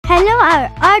Hello our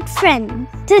art friend.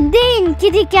 Today in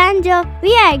Kitty Kanjo,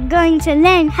 we are going to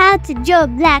learn how to draw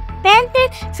Black Panther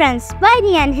from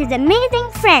Spidey and his amazing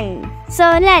friend. So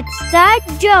let's start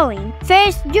drawing.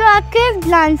 First, draw a curved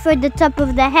line for the top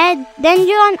of the head, then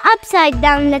draw an upside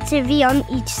down letter V on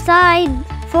each side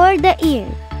for the ear.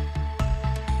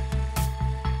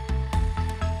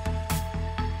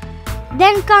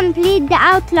 Then complete the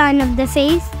outline of the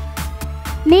face,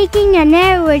 making a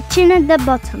narrower chin at the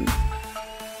bottom.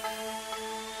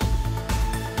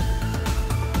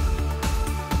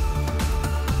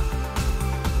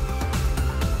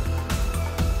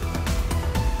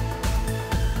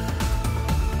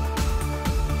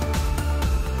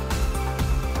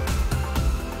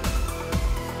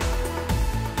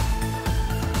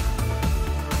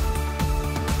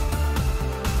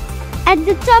 At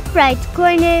the top right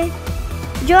corner,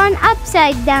 draw an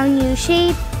upside down U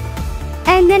shape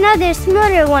and another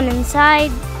smaller one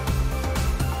inside.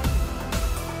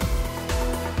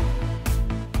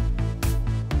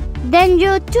 Then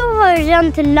draw two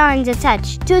horizontal lines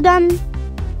attached to them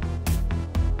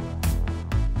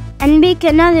and make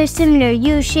another similar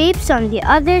U shapes on the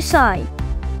other side.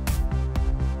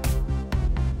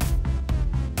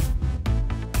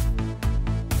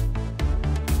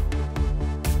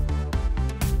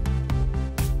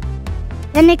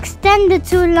 Then extend the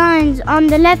two lines on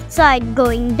the left side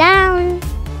going down,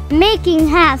 making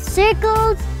half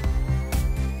circles.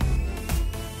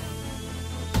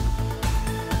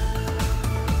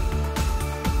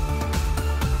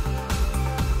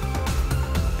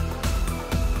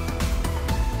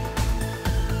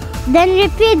 Then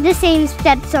repeat the same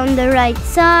steps on the right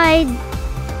side.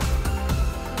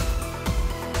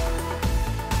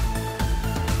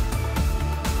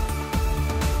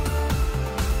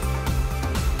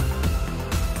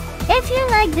 If you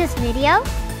like this video,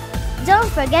 don't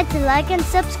forget to like and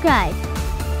subscribe.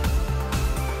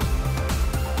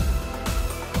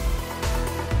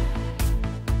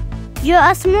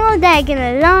 Draw a small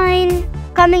diagonal line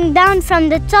coming down from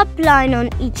the top line on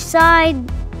each side,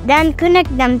 then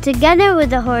connect them together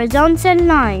with a horizontal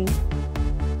line.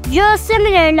 Draw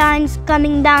similar lines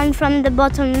coming down from the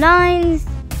bottom lines,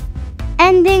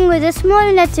 ending with a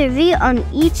small letter V on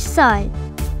each side.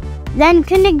 Then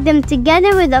connect them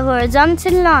together with a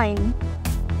horizontal line.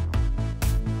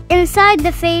 Inside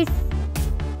the face,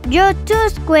 draw two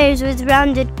squares with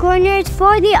rounded corners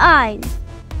for the eyes.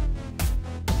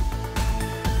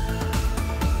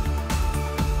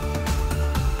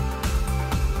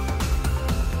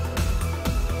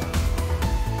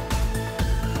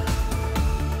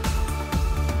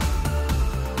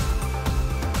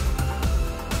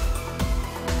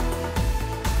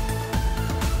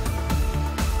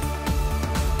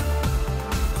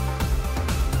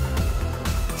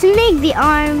 To make the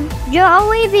arm, draw a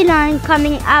wavy line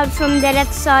coming out from the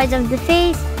left side of the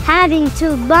face, having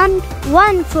two bumps,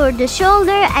 one for the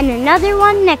shoulder and another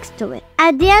one next to it.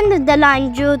 At the end of the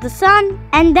line, draw the sun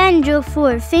and then draw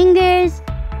 4 fingers.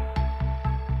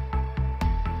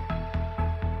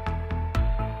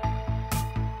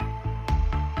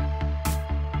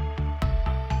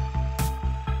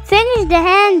 Finish the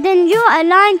hand, then draw a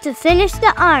line to finish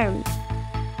the arm.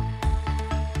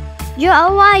 Draw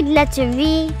a wide letter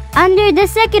V under the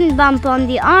second bump on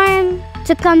the arm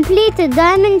to complete a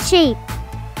diamond shape.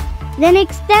 Then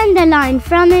extend the line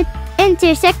from it,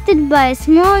 intersected by a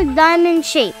small diamond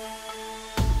shape.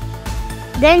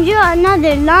 Then draw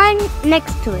another line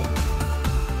next to it.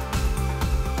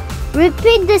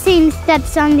 Repeat the same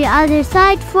steps on the other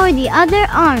side for the other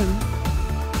arm.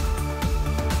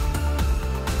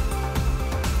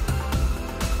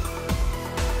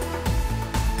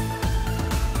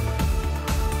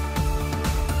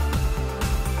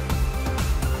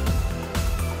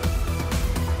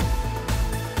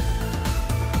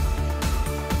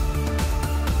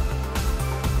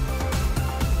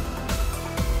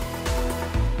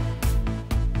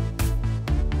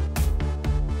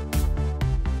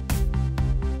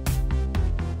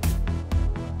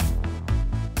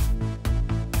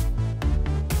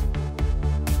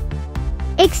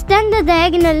 Extend the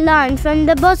diagonal line from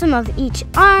the bottom of each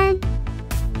arm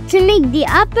to make the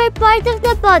upper part of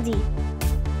the body.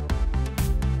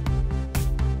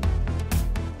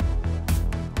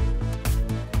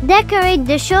 Decorate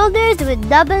the shoulders with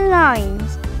double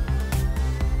lines.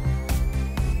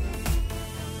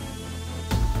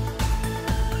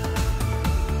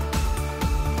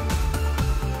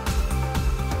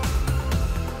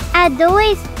 At the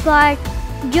waist part,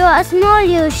 draw a small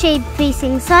U shape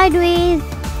facing sideways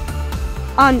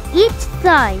on each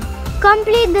side.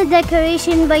 Complete the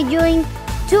decoration by drawing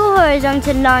two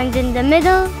horizontal lines in the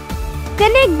middle,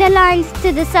 Connect the lines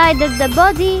to the side of the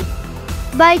body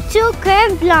by 2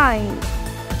 curved lines.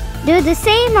 Do the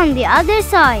same on the other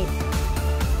side.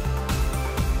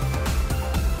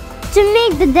 To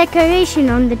make the decoration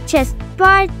on the chest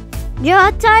part, draw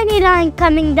a tiny line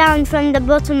coming down from the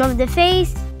bottom of the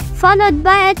face, followed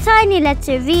by a tiny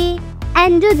letter V,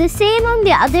 and do the same on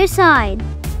the other side.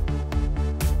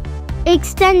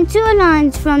 Extend 2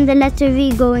 lines from the letter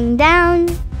V going down,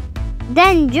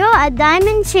 then draw a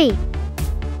diamond shape.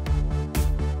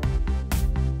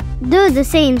 Do the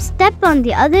same step on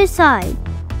the other side.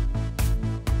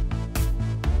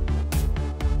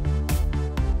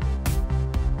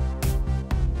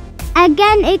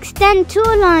 Again, extend 2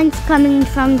 lines coming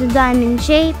from the diamond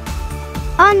shape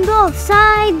on both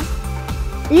sides,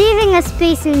 leaving a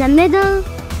space in the middle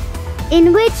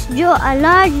in which draw a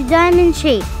large diamond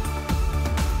shape.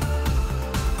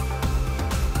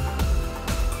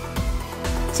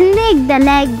 To make the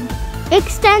leg,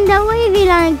 extend a wavy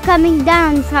line coming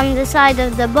down from the side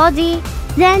of the body,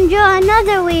 then draw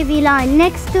another wavy line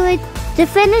next to it to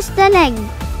finish the leg.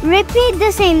 Repeat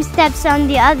the same steps on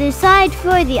the other side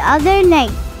for the other leg.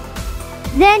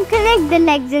 Then connect the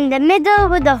legs in the middle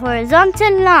with a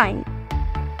horizontal line.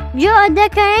 Draw a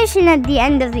decoration at the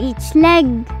end of each leg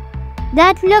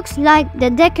that looks like the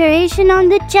decoration on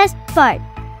the chest part,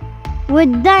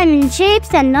 with diamond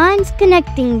shapes and lines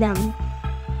connecting them.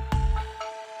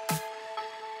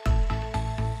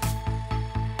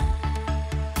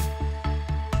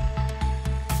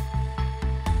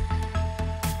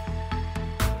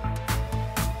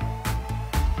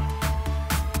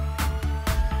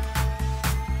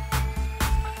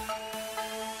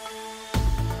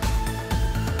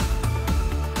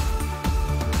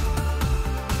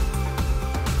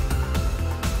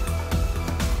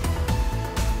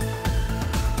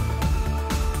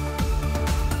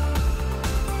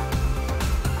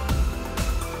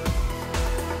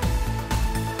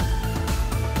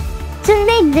 To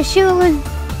make the shoes,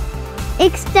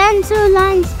 extend 2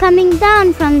 lines coming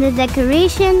down from the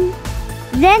decoration,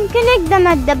 then connect them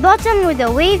at the bottom with a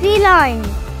wavy line.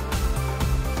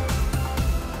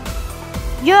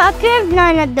 Draw a curved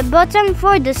line at the bottom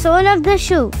for the sole of the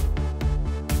shoe.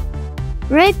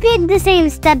 Repeat the same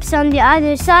steps on the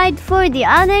other side for the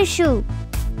other shoe.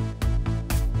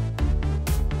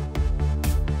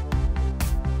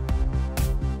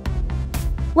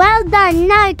 Well done!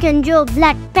 Now you can draw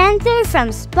Black Panther from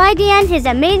Spidey and his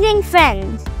amazing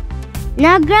friends.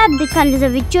 Now grab the colors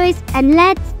of your choice and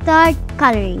let's start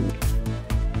coloring.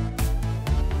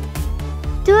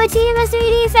 To achieve a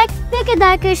 3D effect, pick a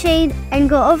darker shade and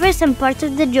go over some parts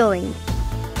of the drawing.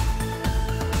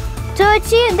 To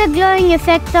achieve the glowing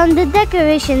effect on the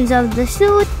decorations of the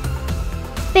suit,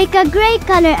 pick a gray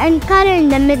color and color in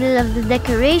the middle of the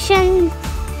decorations.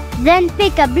 Then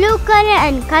pick a blue color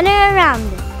and color around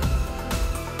it.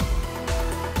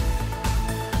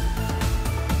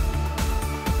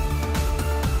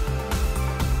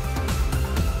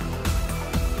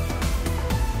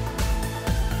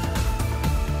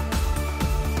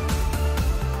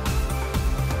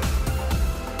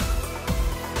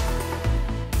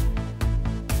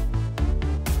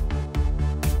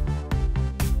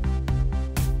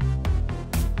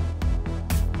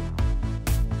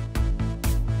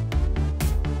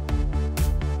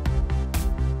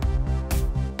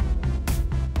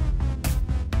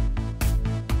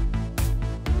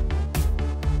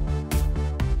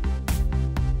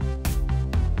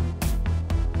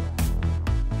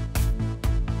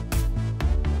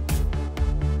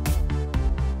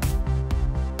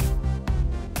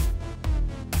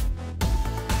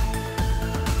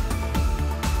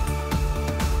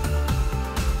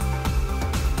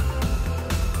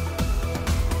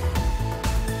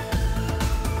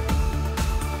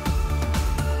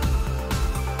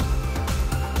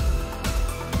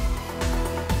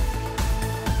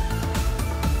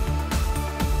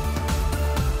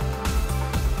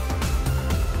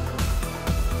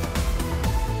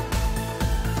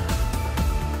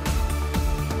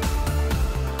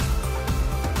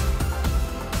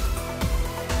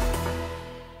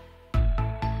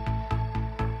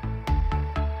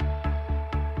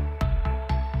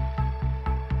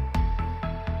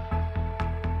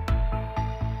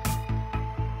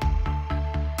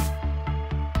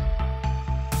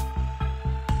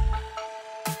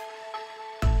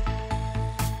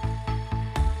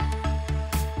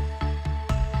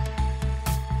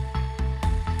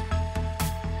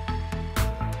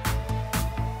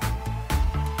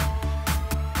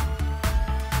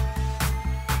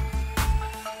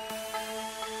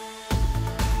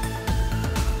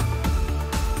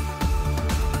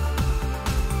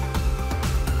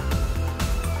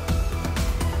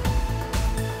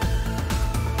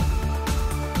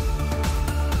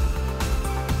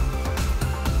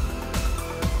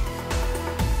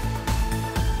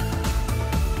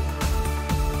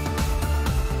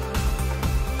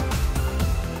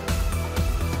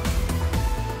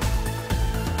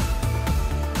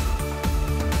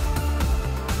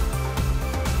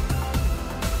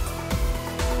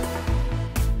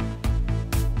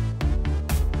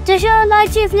 To show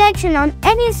light reflection on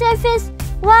any surface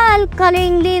while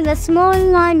coloring, leave a small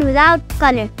line without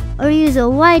color or use a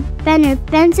white pen or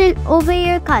pencil over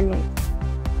your color.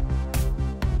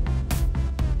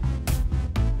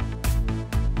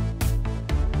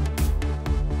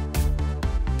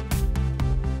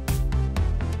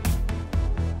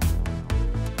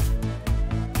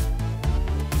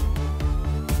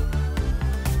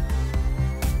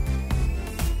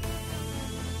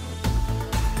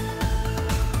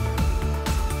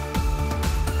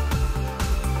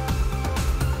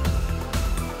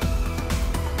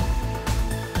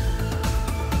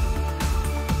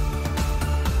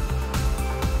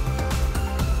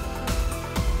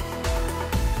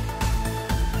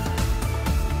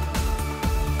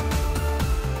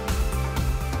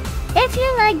 If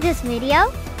you like this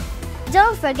video,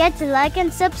 don't forget to like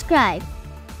and subscribe.